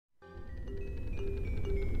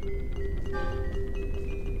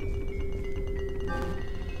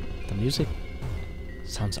music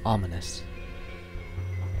sounds ominous.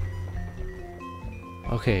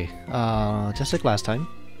 Okay, just like last time.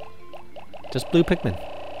 Just blue Pikmin.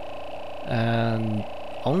 And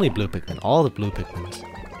only blue Pikmin. All the blue Pikmins.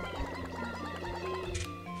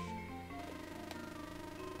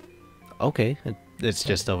 Okay, it's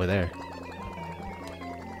just over there.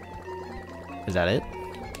 Is that it?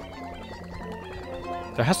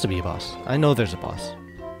 There has to be a boss. I know there's a boss.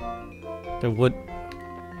 There would...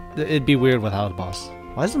 It'd be weird without a boss.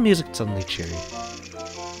 Why is the music suddenly cheery?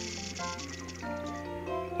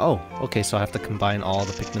 Oh, okay, so I have to combine all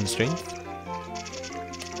the Pikmin strings?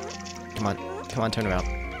 Come on, turn around.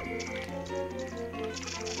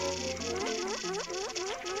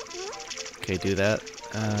 Okay, do that.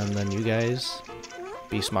 And then you guys,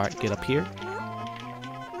 be smart, get up here.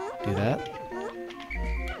 Do that.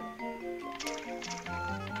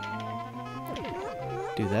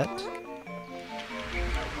 Do that.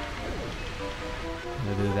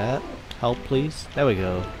 Do that. Help, please. There we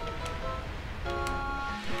go.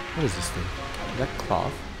 What is this thing? Is that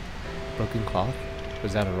cloth? Broken cloth? Or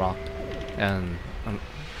is that a rock? And the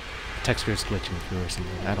texture is glitching through or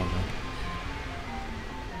something. I don't know.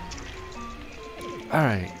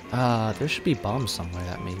 Alright, there should be bombs somewhere,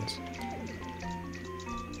 that means.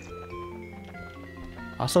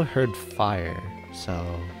 Also heard fire,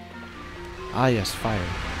 so... Ah yes, fire.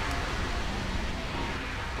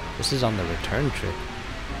 This is on the return trip.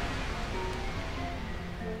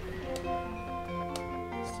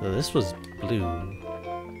 So this was blue.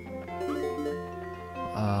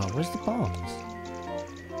 Where's the bombs?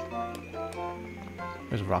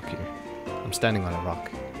 There's a rock here. I'm standing on a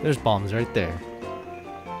rock. There's bombs right there.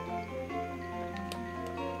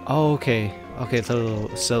 Oh, okay. Okay,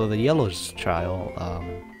 so the yellow's trial,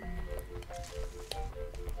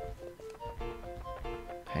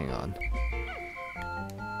 hang on.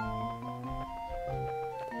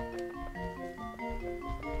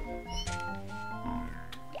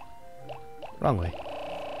 Wrong way.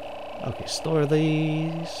 Okay, store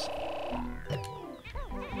these.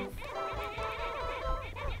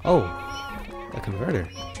 Oh, a converter.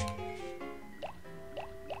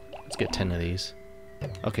 Let's get 10 of these.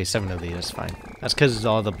 Okay, 7 of these, that's fine. That's because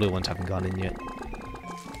all the blue ones haven't gone in yet.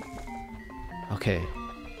 Okay,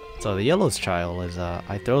 so the yellow's trial is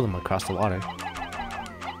I throw them across the water.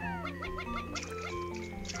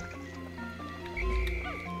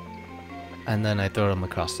 And then I throw them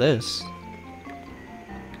across this.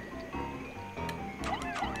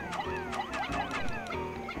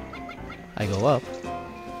 I go up.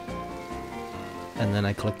 And then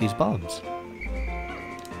I collect these bombs.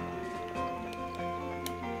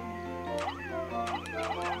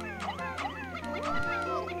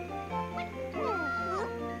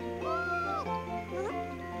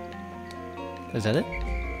 Is that it?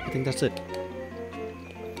 I think that's it.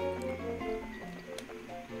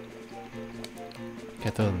 Can I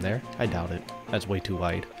throw them there? I doubt it. That's way too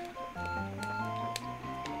wide.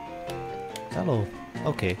 Hello.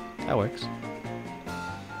 Okay, that works.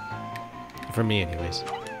 For me, anyways.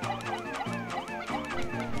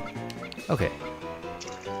 Okay.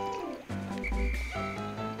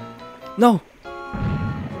 No!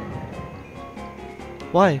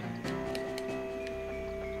 Why?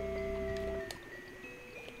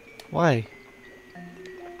 Why?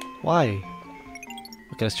 Why?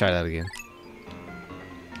 Okay, let's try that again.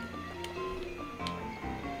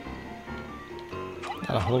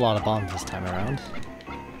 Not a whole lot of bombs this time around.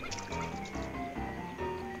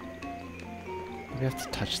 We have to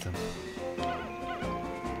touch them.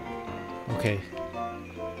 Okay.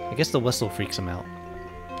 I guess the whistle freaks him out.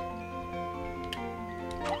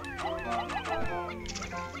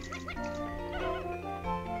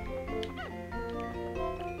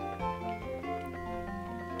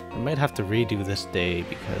 I might have to redo this day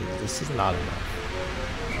because this is not enough.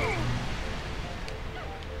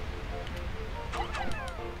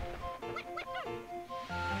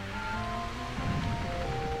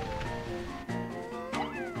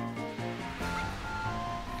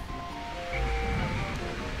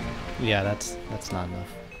 Yeah, that's not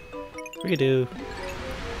enough. Redo.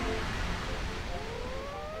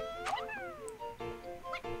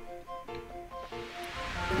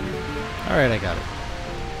 Alright, I got it.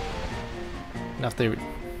 Now if they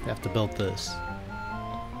have to build this.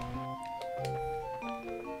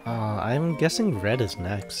 I'm guessing red is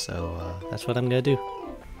next, so that's what I'm gonna do.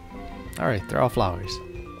 Alright, they're all flowers.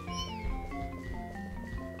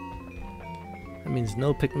 That means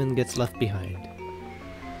no Pikmin gets left behind.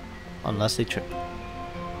 Unless they trip.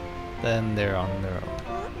 Then they're on their own.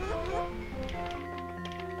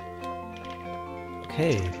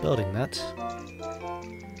 Okay, building that.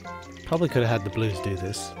 Probably could have had the blues do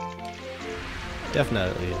this.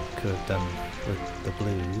 Definitely could have done with the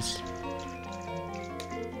blues.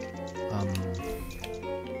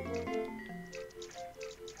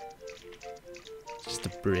 Just a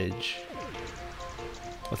bridge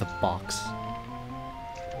with a box.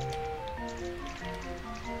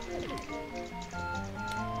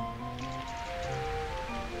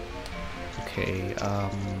 Okay,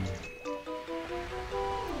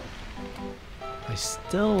 I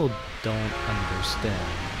still don't understand.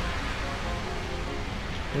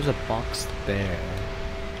 There's a box there.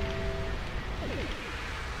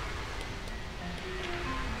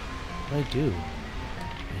 What do I do?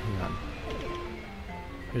 Hang on.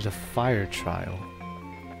 There's a fire trial.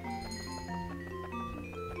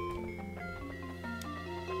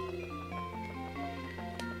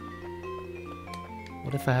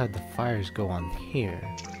 What if I had the fires go on here?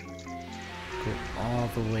 Go all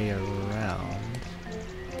the way around.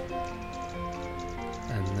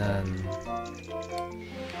 And then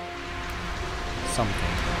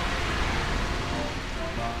something.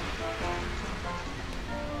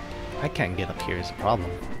 I can't get up here is a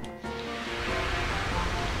problem.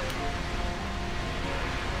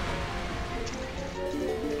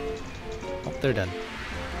 Oh, they're done.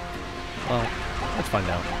 Well, let's find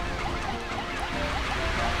out.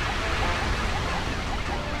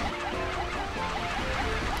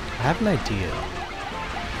 I have an idea.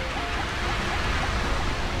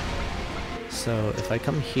 So if I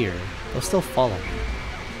come here, they'll still follow me.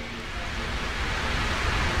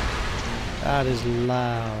 That is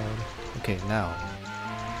loud. Okay, now.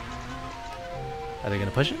 Are they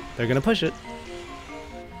gonna push it? They're gonna push it.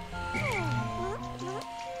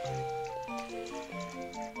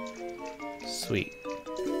 Sweet.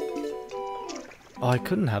 Oh, I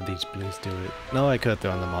couldn't have these blues do it. No, I could have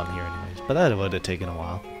thrown them on here anyways, but that would have taken a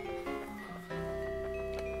while.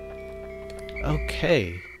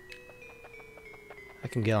 Okay. I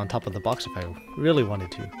can get on top of the box if I really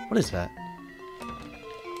wanted to. What is that?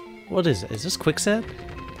 What is it? Is this quicksand?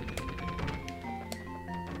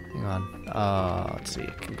 Hang on. Let's see.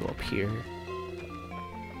 I can go up here.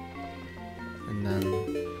 And then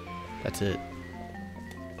that's it.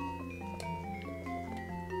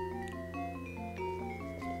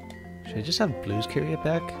 Should I just have blues carry it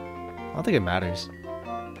back? I don't think it matters.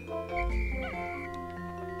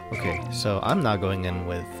 Okay, so I'm not going in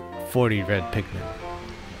with 40 red Pikmin.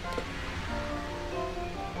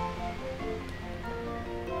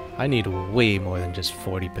 I need way more than just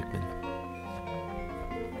 40 Pikmin.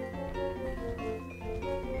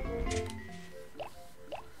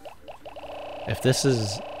 If this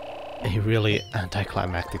is a really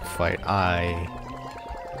anticlimactic fight, I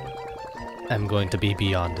am going to be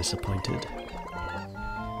beyond disappointed.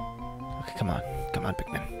 Okay, come on. Come on,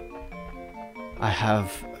 Pikmin. I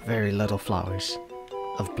have very little flowers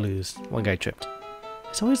of blues. One guy tripped.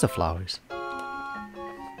 It's always the flowers.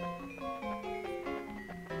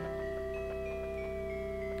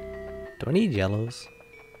 Do I need yellows?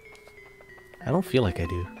 I don't feel like I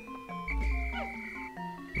do.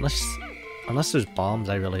 Unless there's bombs,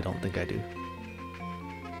 I really don't think I do. Do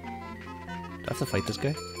I have to fight this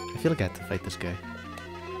guy? I feel like I have to fight this guy.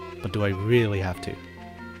 But do I really have to?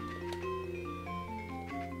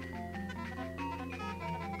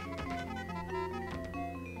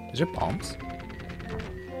 Is there bombs?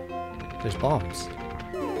 There's bombs.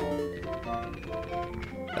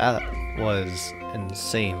 That was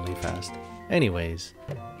insanely fast. Anyways,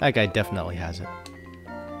 that guy definitely has it.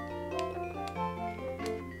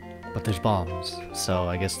 But there's bombs, so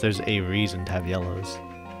I guess there's a reason to have yellows.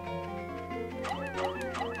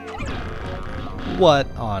 What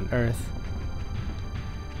on earth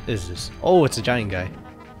is this? Oh, it's a giant guy.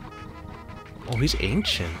 Oh, he's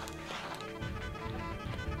ancient.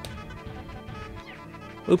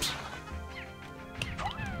 Oops.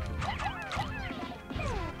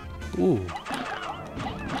 Ooh.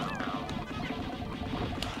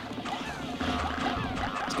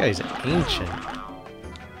 This guy is ancient.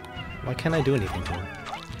 Why can't I do anything to him?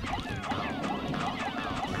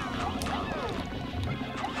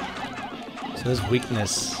 So his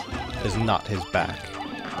weakness is not his back.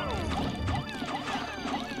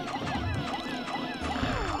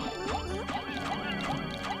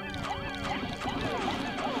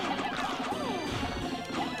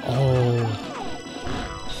 Oh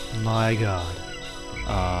my god.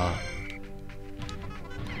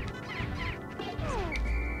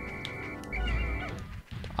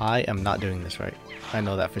 I am not doing this right. I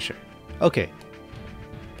know that for sure. Okay.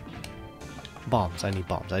 Bombs. I need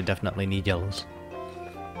bombs. I definitely need yellows.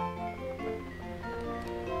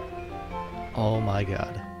 Oh my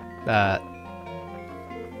god. That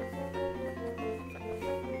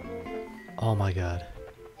Oh my god.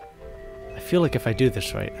 I feel like if I do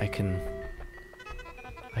this right, I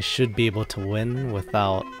should be able to win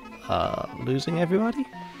without losing everybody?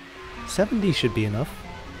 70 should be enough.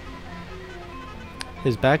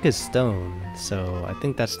 His back is stone, so I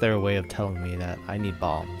think that's their way of telling me that I need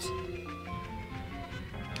bombs.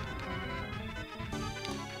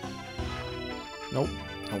 Nope.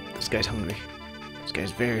 Nope, this guy's hungry. This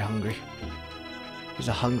guy's very hungry. He's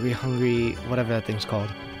a hungry, whatever that thing's called.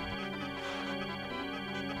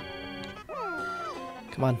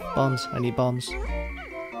 Come on, bombs. I need bombs.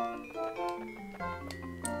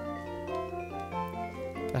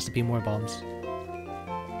 There has to be more bombs.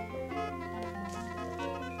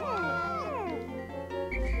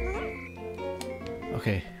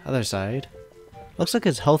 Okay, other side. Looks like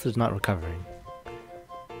his health is not recovering.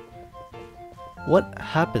 What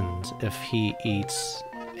happens if he eats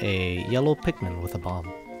a yellow Pikmin with a bomb?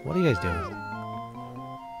 What are you guys doing?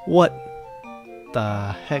 What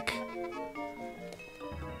the heck?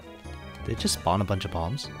 Did it just spawn a bunch of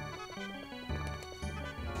bombs?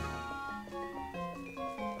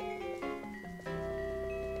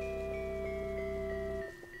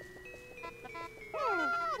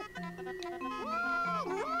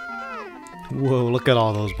 Whoa, look at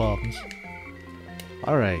all those bombs.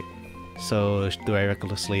 Alright, so do I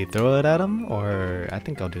recklessly throw it at him, or I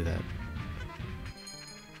think I'll do that.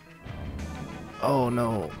 Oh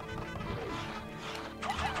no.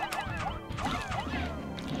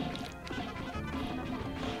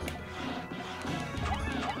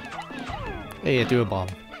 Hey, I threw a bomb.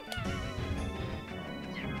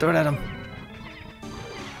 Throw it at him.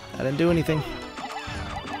 I didn't do anything.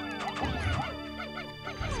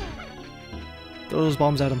 Throw those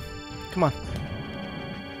bombs at him. Come on.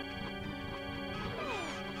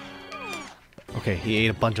 Okay, he ate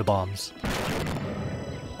a bunch of bombs.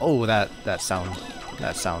 Oh, that sound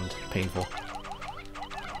painful.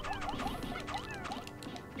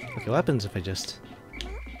 Okay, what happens if I just...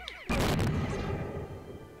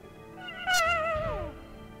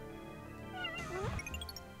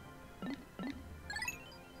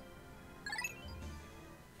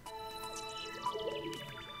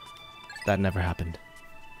 That never happened.